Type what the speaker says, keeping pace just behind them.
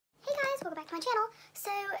welcome back to my channel.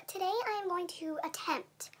 So today I am going to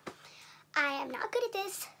attempt. I am not good at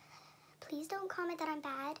this. Please don't comment that I'm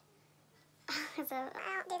bad. I don't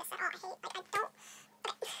do this at all. I hate, I don't.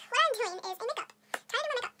 Okay. What I'm doing is a makeup. Trying to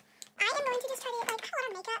do my makeup. I am going to just try to get like a lot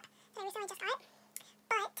of makeup that I recently just got.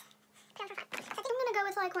 But put on for fun. So I think I'm gonna go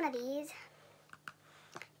with like one of these.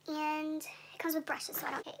 And it comes with brushes, so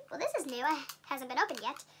I don't. Okay, well this is new. It hasn't been opened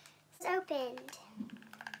yet. It's opened.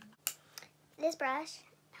 This brush.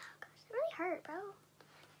 Oh gosh, it really hurt, bro.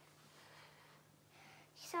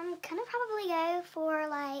 So I'm gonna probably go for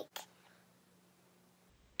like.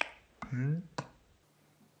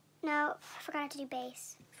 No, I forgot to do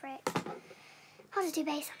base. Frick. I'll just do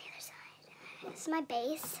base on the other side. This is my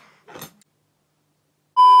base.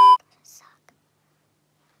 Suck.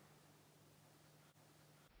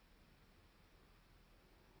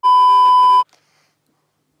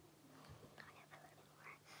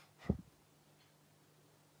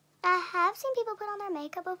 I have seen people put on their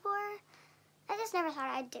makeup before. I just never thought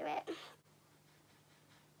I'd do it.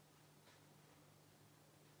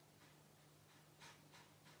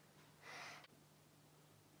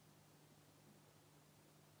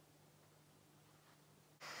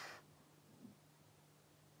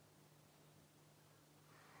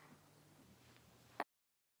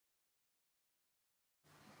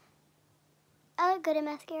 I look good in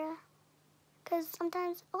mascara. Because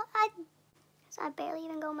sometimes, well, I barely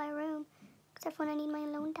even go in my room. Except when I need my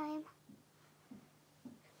alone time.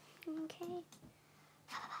 Okay.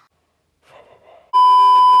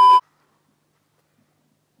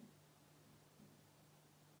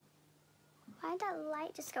 Why did that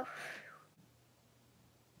light just go?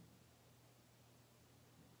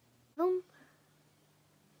 Boom.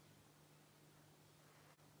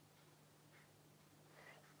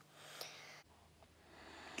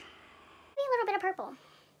 Maybe a little bit of purple.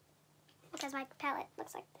 Because my palette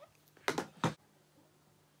looks like that.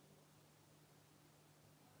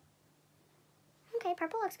 Okay,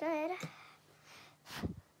 purple looks good.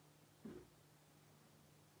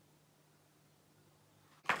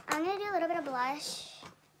 I'm going to do a little bit of blush.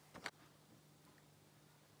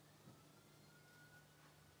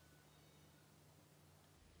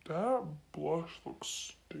 That blush looks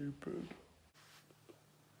stupid.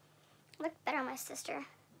 Look better on my sister.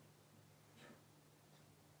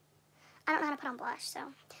 I don't know how to put on blush,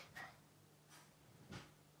 so.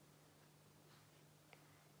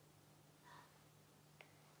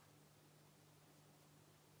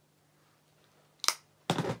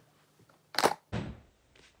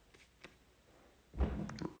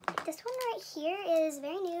 This one right here is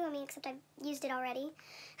very new. I mean, except I've used it already.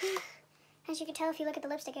 As you can tell, if you look at the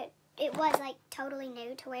lipstick, it was like totally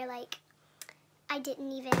new to where like I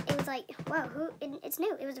didn't even, it was like, whoa, it's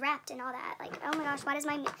new. It was wrapped and all that. Like, oh my gosh, why does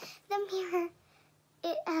the mirror,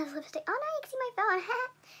 it has lipstick. Oh, now you can see my phone.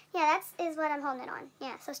 Yeah, is what I'm holding it on.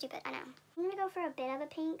 Yeah, so stupid, I know. I'm gonna go for a bit of a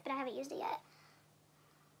pink, but I haven't used it yet.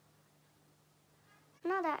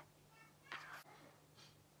 Not that.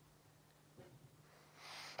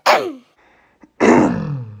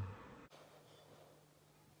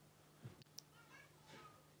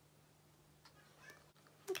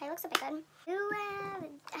 Okay, looks a bit good.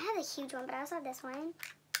 I have a huge one, but I also have this one.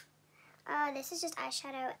 This is just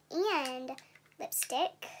eyeshadow and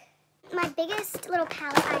lipstick. My biggest little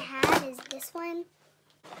palette I have is this one.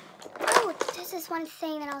 Oh, there's this one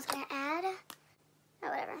thing that I was going to add. Oh,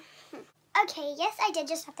 whatever. Okay, yes, I did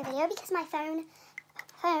just stop the video because my phone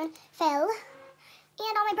fell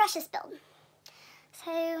and all my brushes spilled.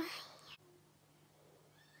 So,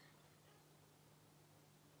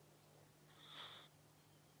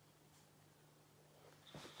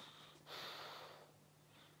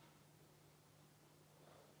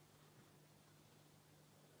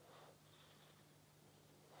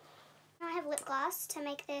 I have lip gloss to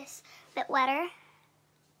make this a bit wetter.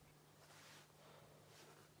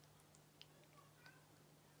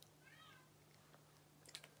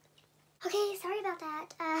 Okay, sorry about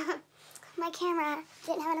that. My camera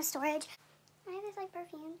didn't have enough storage. I have this like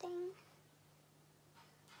perfume thing.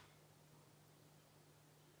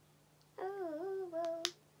 Oh, whoa.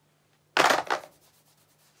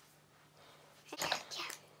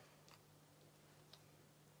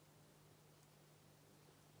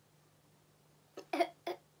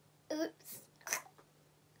 Oops.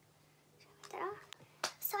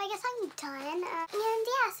 So I guess I'm done. And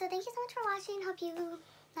yeah, so thank you so much for watching. Hope you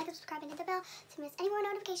like and subscribe and hit the bell to miss any more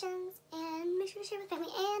notifications. And make sure to share with family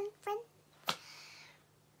and friends.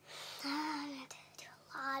 I'm gonna have to do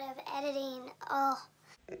a lot of editing. Oh.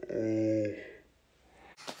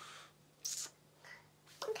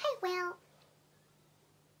 Okay, well,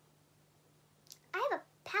 I have a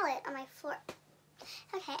palette on my floor.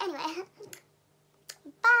 Okay, anyway.